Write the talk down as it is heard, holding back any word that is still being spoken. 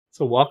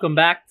So welcome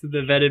back to the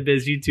Vetted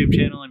Biz YouTube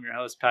channel. I'm your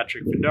host,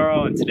 Patrick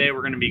Fedoro, and today we're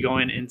going to be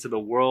going into the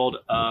world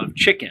of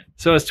chicken.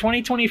 So as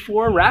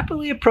 2024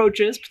 rapidly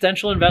approaches,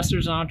 potential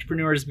investors and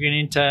entrepreneurs are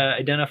beginning to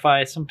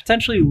identify some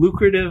potentially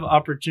lucrative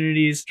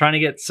opportunities, trying to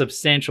get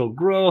substantial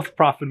growth,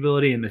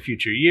 profitability in the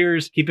future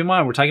years. Keep in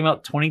mind, we're talking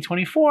about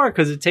 2024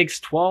 because it takes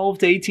 12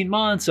 to 18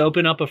 months to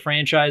open up a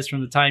franchise from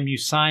the time you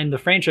sign the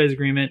franchise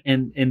agreement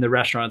in the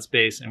restaurant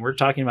space, and we're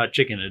talking about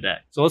chicken today.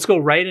 So let's go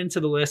right into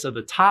the list of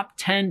the top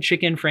 10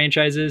 chicken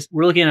franchises.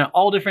 We're looking at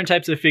all different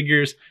types of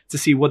figures to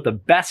see what the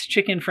best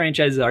chicken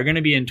franchises are going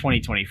to be in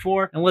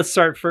 2024. And let's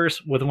start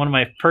first with one of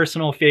my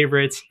personal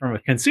favorites from a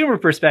consumer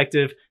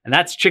perspective, and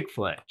that's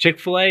Chick-fil-A.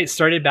 Chick-fil-A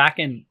started back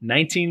in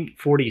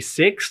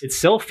 1946. It's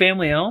still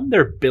family owned.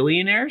 They're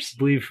billionaires. I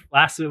believe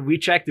last we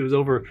checked, it was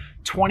over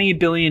 $20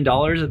 billion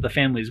that the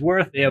family's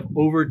worth. They have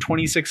over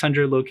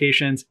 2,600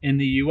 locations in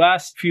the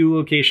US, few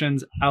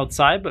locations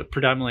outside, but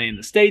predominantly in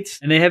the States.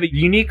 And they have a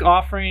unique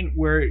offering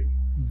where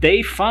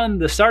they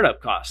fund the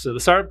startup costs. So the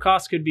startup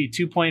cost could be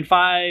 $2.5,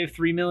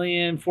 $3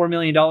 million, $4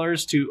 million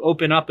to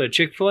open up a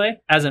Chick-fil-A.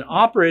 As an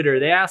operator,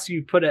 they ask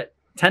you put at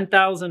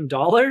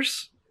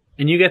 $10,000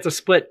 and you get to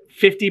split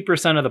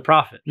 50% of the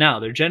profit. Now,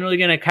 they're generally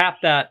going to cap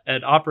that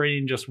at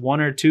operating just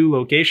one or two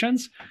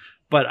locations.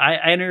 But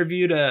I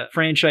interviewed a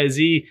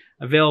franchisee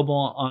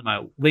available on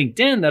my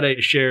LinkedIn that I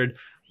shared,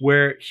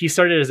 where he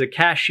started as a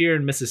cashier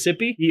in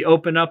Mississippi. He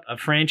opened up a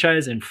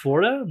franchise in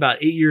Florida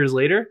about 8 years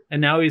later, and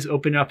now he's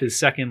opened up his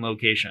second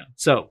location.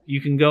 So you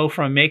can go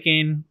from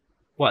making,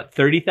 what,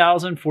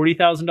 $30,000,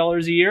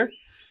 $40,000 a year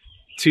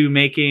to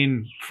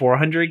making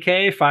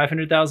 $400K,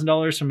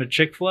 $500,000 from a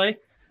Chick-fil-A.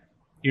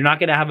 You're not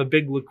going to have a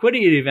big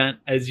liquidity event,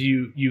 as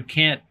you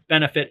can't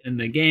benefit in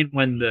the gain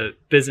when the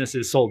business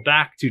is sold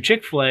back to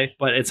Chick-fil-A,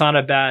 but it's not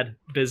a bad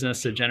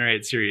business to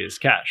generate serious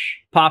cash.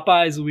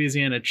 Popeyes,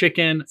 Louisiana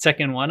chicken,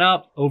 second one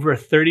up, over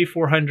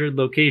 3,400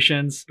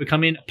 locations.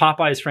 Becoming a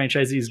Popeyes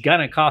franchisee is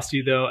gonna cost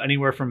you, though,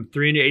 anywhere from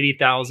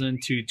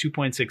 $380,000 to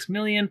 $2.6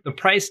 million. The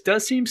price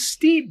does seem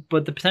steep,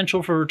 but the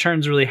potential for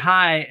returns really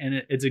high,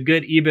 and it's a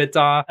good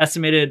EBITDA.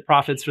 Estimated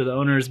profits for the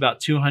owner is about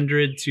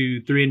 $200,000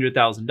 to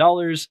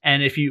 $300,000.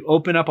 And if you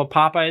open up a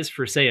Popeyes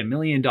for, say, $1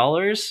 million,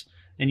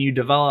 and you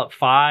develop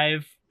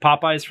 5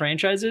 Popeyes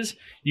franchises,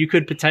 you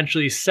could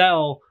potentially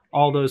sell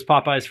all those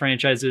Popeyes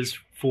franchises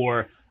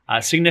for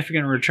a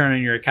significant return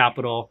on your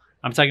capital.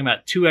 I'm talking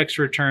about 2x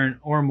return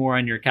or more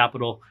on your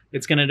capital.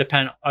 It's going to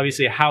depend,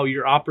 obviously, how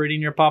you're operating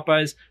your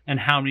Popeyes and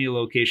how many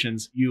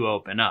locations you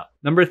open up.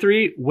 Number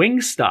 3,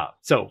 Wingstop.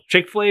 So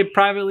Chick-fil-A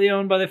privately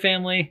owned by the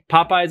family,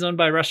 Popeyes owned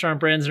by Restaurant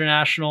Brands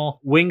International.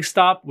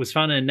 Wingstop was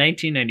founded in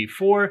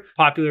 1994,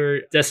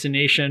 popular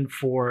destination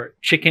for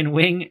chicken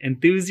wing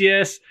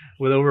enthusiasts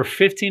with over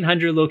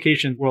 1,500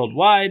 locations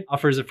worldwide.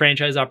 Offers a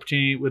franchise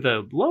opportunity with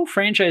a low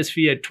franchise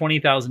fee at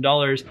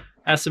 $20,000.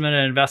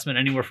 Estimated investment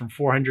anywhere from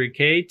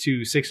 $400K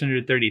to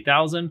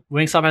 $630,000.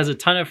 Wingstop has a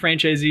ton of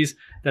franchisees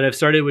that have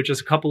started with just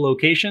a couple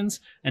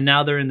locations, and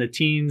now they're in the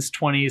teens,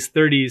 20s,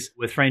 30s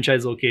with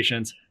franchise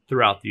locations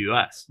throughout the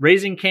US.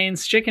 Raising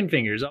Cane's Chicken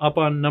Fingers, up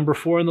on number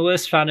 4 on the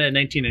list, founded in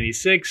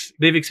 1996.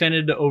 They've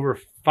expanded to over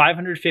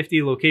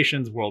 550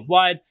 locations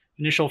worldwide.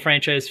 Initial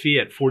franchise fee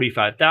at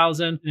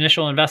 $45,000.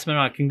 Initial investment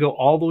on it can go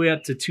all the way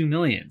up to $2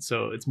 million.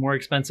 So it's more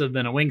expensive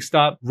than a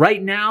Wingstop.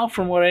 Right now,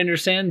 from what I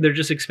understand, they're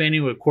just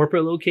expanding with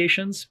corporate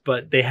locations,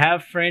 but they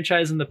have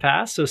franchised in the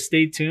past. So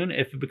stay tuned.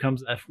 If it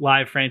becomes a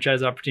live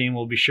franchise opportunity,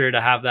 we'll be sure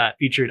to have that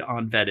featured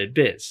on Vetted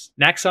Biz.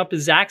 Next up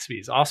is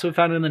Zaxby's, also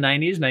founded in the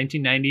 90s,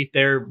 1990.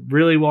 They're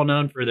really well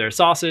known for their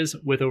sauces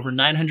with over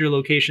 900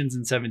 locations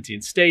in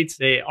 17 states.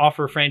 They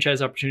offer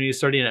franchise opportunities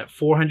starting at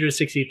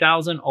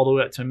 $460,000 all the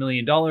way up to $1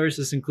 million.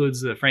 This includes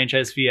the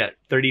franchise fee at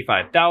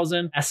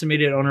 $35,000.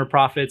 Estimated owner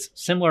profits,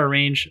 similar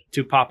range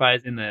to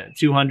Popeyes in the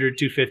 $200,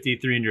 $250,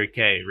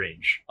 $300K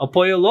range. El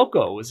Pollo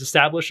Loco was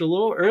established a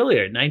little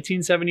earlier,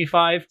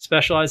 1975,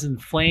 specialized in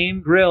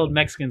flame grilled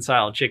Mexican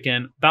style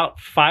chicken, about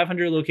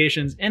 500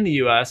 locations in the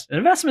US. The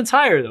investment's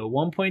higher though,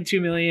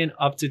 $1.2 million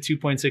up to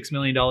 $2.6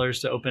 million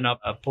to open up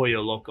a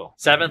Pollo Loco.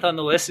 7th on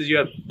the list is you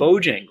have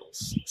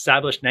Bojangles,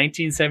 established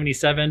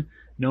 1977,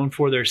 known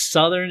for their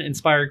Southern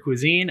inspired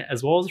cuisine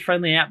as well as a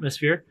friendly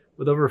atmosphere.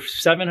 With over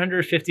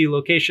 750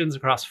 locations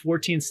across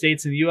 14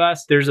 states in the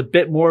US. There's a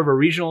bit more of a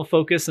regional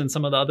focus than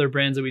some of the other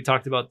brands that we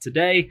talked about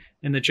today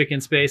in the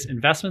chicken space.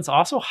 Investments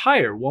also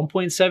higher,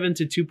 $1.7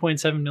 to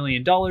 $2.7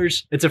 million.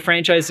 It's a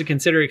franchise to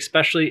consider,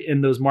 especially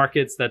in those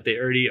markets that they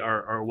already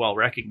are well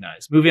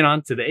recognized. Moving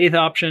on to the 8th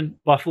option,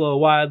 Buffalo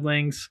Wild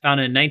Wings,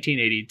 founded in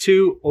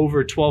 1982, over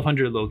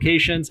 1,200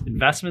 locations.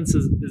 Investments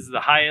is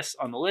the highest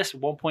on the list,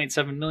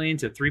 $1.7 million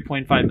to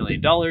 $3.5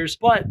 million.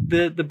 But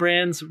the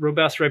brand's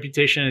robust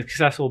reputation and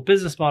successful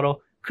business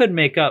model could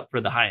make up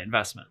for the high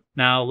investment.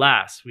 Now,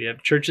 last, we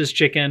have Church's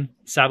Chicken,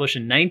 established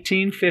in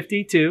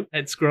 1952.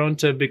 It's grown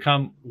to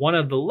become one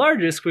of the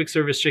largest quick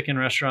service chicken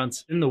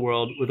restaurants in the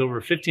world with over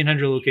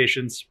 1,500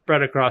 locations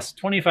spread across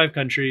 25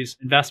 countries.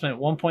 Investment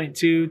 1.2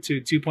 to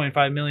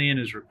 2.5 million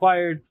is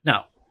required.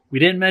 Now, We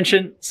didn't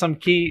mention some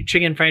key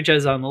chicken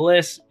franchises on the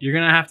list. You're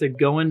gonna have to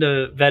go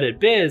into Vetted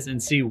Biz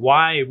and see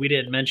why we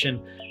didn't mention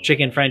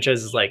chicken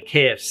franchises like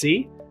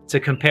KFC to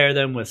compare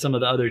them with some of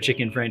the other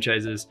chicken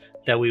franchises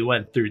that we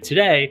went through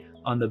today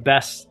on the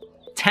best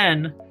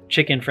 10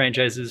 chicken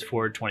franchises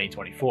for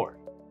 2024.